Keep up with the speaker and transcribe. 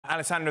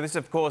Alessandro, this,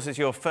 of course, is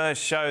your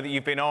first show that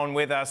you've been on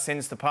with us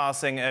since the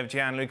passing of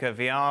Gianluca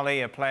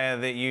Vialli, a player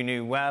that you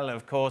knew well.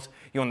 Of course,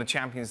 you won the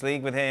Champions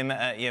League with him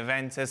at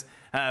Juventus,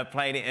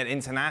 played at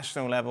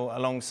international level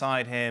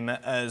alongside him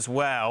as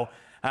well.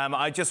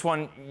 I just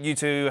want you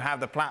to have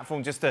the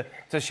platform just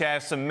to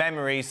share some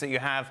memories that you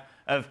have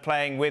of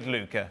playing with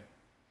Luca.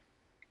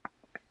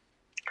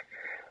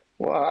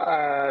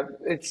 Well,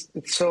 it's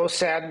so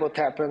sad what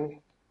happened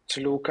to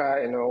Luca,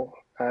 you know,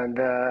 and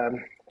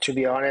to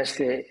be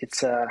honest,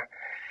 it's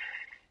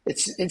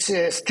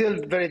still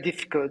very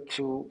difficult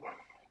to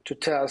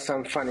tell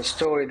some funny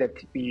story that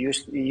we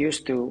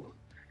used to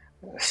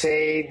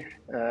say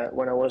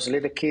when I was a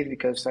little kid,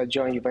 because I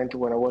joined Juventus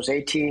when I was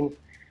 18,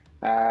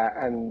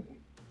 and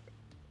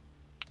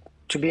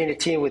to be in a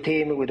team with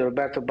him, with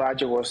Roberto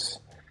Baggio, was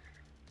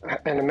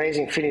an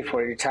amazing feeling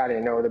for Italy.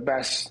 You know, the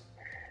best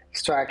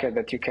striker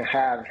that you can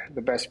have,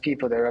 the best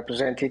people that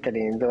represent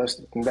Italy in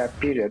that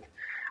period.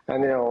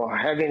 And, you know,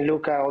 having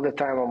Luca all the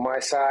time on my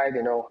side,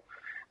 you know,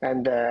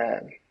 and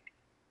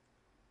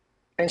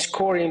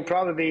scoring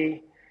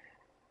probably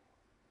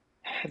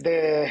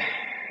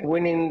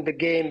winning the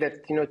game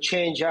that, you know,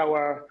 changed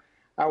our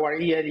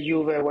year at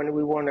Juve when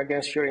we won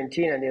against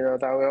Fiorentina. And, you know,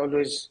 I was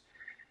always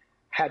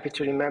happy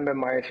to remember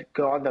my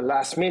goal the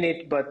last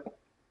minute, but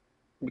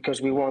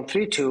because we won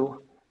 3-2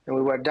 and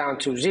we were down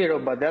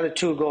 2-0, but the other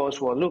two goals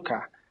were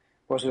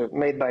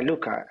made by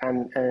Luca,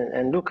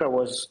 and Luca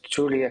was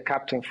truly a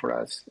captain for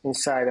us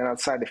inside and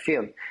outside the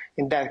field.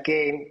 In that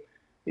game,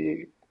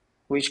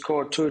 we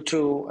scored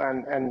 2-2,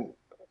 and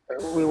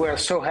we were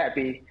so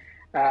happy,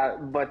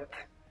 but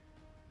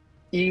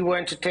he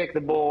went to take the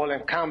ball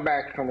and come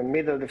back from the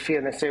middle of the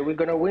field and say, we're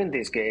going to win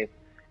this game.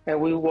 And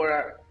we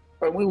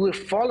will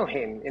follow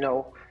him, you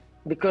know,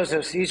 because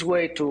of his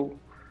way to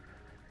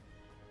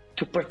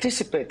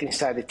participate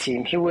inside the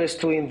team. He was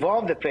to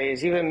involve the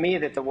players, even me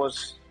that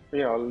was,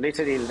 you know,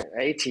 literally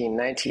 18,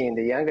 19,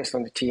 the youngest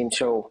on the team.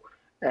 So,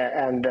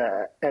 and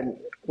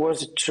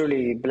was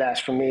truly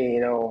blessed for me,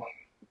 you know,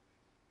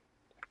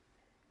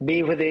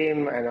 be with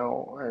him, you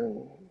know,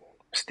 and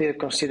still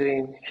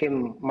considering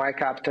him my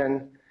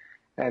captain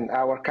and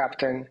our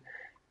captain.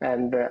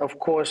 And of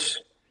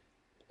course,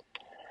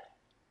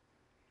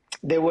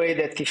 the way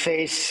that he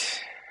faced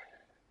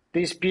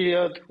this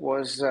period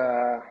was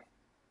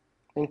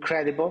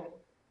incredible,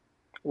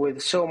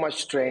 with so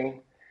much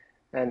strength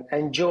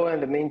and joy in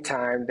the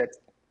meantime, that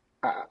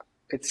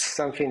it's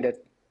something that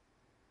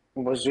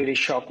was really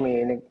shocked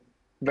me in a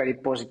very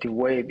positive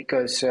way,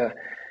 because, you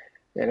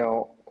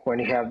know, when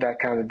you have that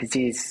kind of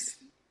disease,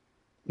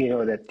 you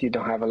know that you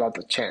don't have a lot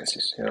of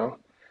chances, you know.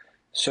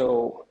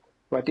 So,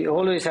 but he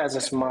always has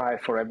a smile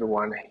for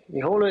everyone.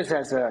 He always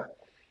has a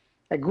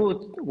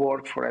good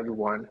word for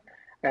everyone.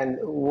 And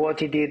what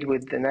he did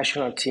with the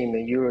national team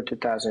in Euro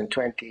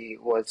 2020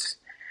 was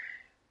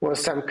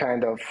some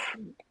kind of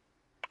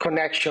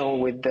connection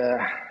with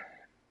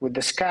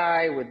the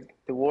sky, with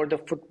the world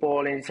of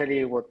football in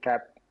Italy,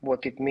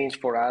 what it means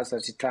for us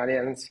as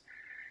Italians,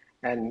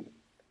 and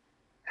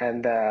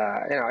you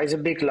know, it's a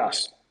big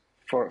loss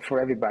for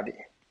everybody.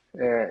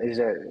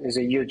 Is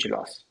a huge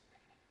loss.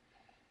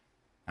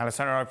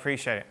 Alessandro, I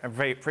appreciate it. I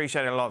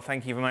appreciate it a lot.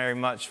 Thank you very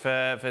much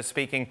for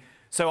speaking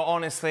so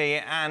honestly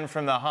and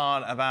from the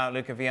heart about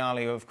Luca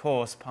Vialli, who of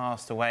course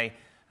passed away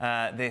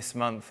this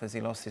month as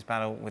he lost his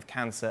battle with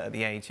cancer at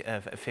the age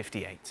of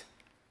 58.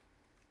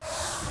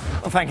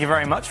 Well, thank you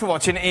very much for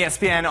watching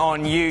ESPN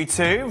on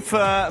YouTube.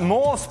 For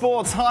more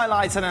sports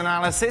highlights and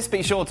analysis,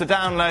 be sure to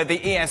download the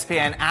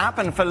ESPN app.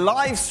 And for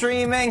live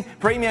streaming,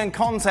 premium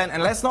content,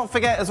 and let's not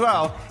forget as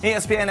well,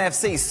 ESPN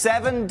FC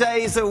 7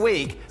 days a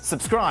week.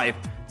 Subscribe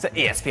to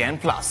ESPN+.